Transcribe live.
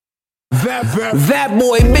That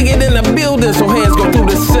boy bigger than a building, so hands go through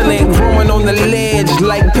the ceiling. Growing on the ledge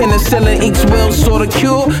like penicillin. Inkswel sorta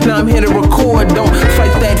cure, now I'm here to record. Don't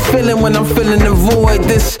fight that feeling when I'm feeling the void.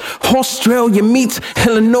 This Australia meets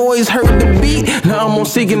Illinois, heard the beat, now I'm on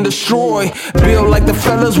seek and destroy. Build like the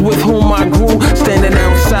fellas with whom I grew. Standing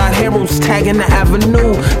outside, heralds tagging the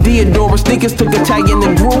avenue. Diadora sneakers took a tag in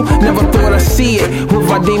the groove. Never thought I'd see it with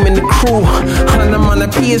Vadim and the crew. I'm on the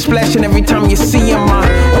P is splashing every time you see him. My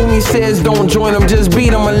homie says don't join them, just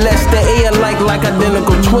beat them unless they air like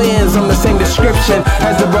identical twins. I'm the same description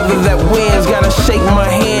as the brother that wins. Gotta shake my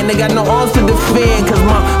hand, they got no arms to defend. Cause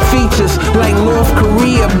my features like North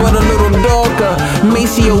Korea, but a little darker.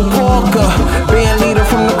 Maceo Parker, band leader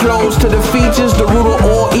from the clothes to the features. The root of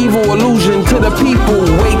all evil, illusion to the people.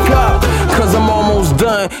 Wake up, cause I'm almost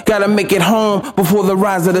done. Gotta make it home before the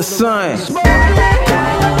rise of the sun.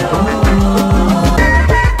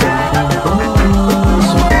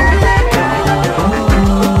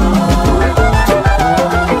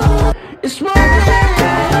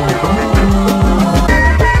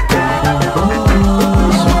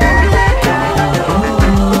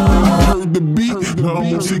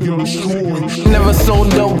 Never so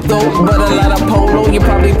dope though, but a lot of polo. You're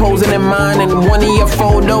probably posing in mine in one of your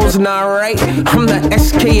photos, nah right? I'm the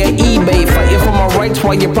SK of eBay, fighting for my rights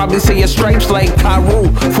while you probably say your stripes like Cairo.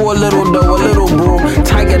 For a little dough, a little bro.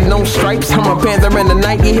 Tiger, no stripes, I'm a panther in the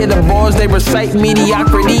night. You hear the bars, they recite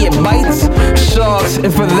mediocrity, it bites. Sharks,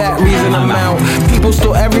 and for that reason I'm out. People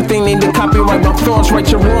stole everything, need to copyright my thoughts. Write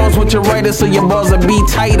your wrongs with your writer so your bars will be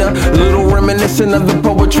tighter. Little reminiscent of the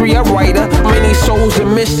poetry I write. Many souls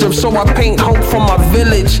in mischief, so I paint hope for my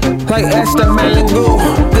village like Esther Mahlangu.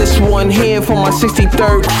 This one here for my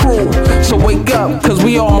 63rd crew. So wake up, cause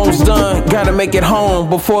we almost done. Gotta make it home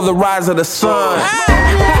before the rise of the sun.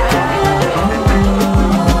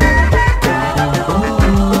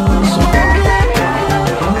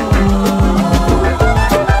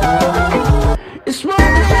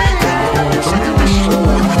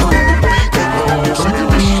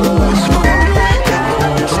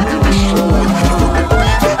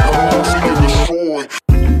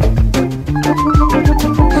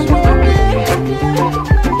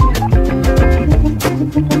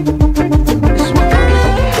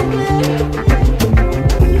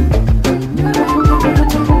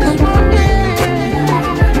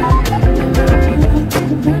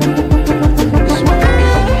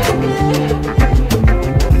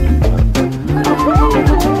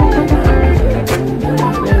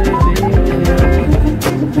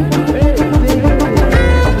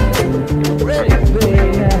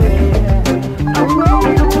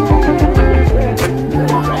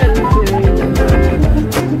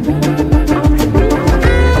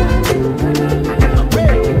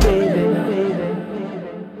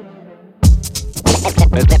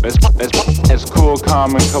 As cool,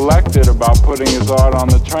 calm, and collected about putting his art on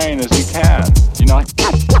the train as he can.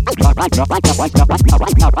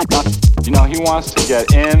 You know, he wants to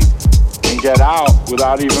get in and get out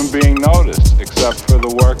without even being noticed, except for the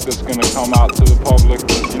work that's going to come out to the public,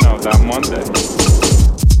 you know, that Monday.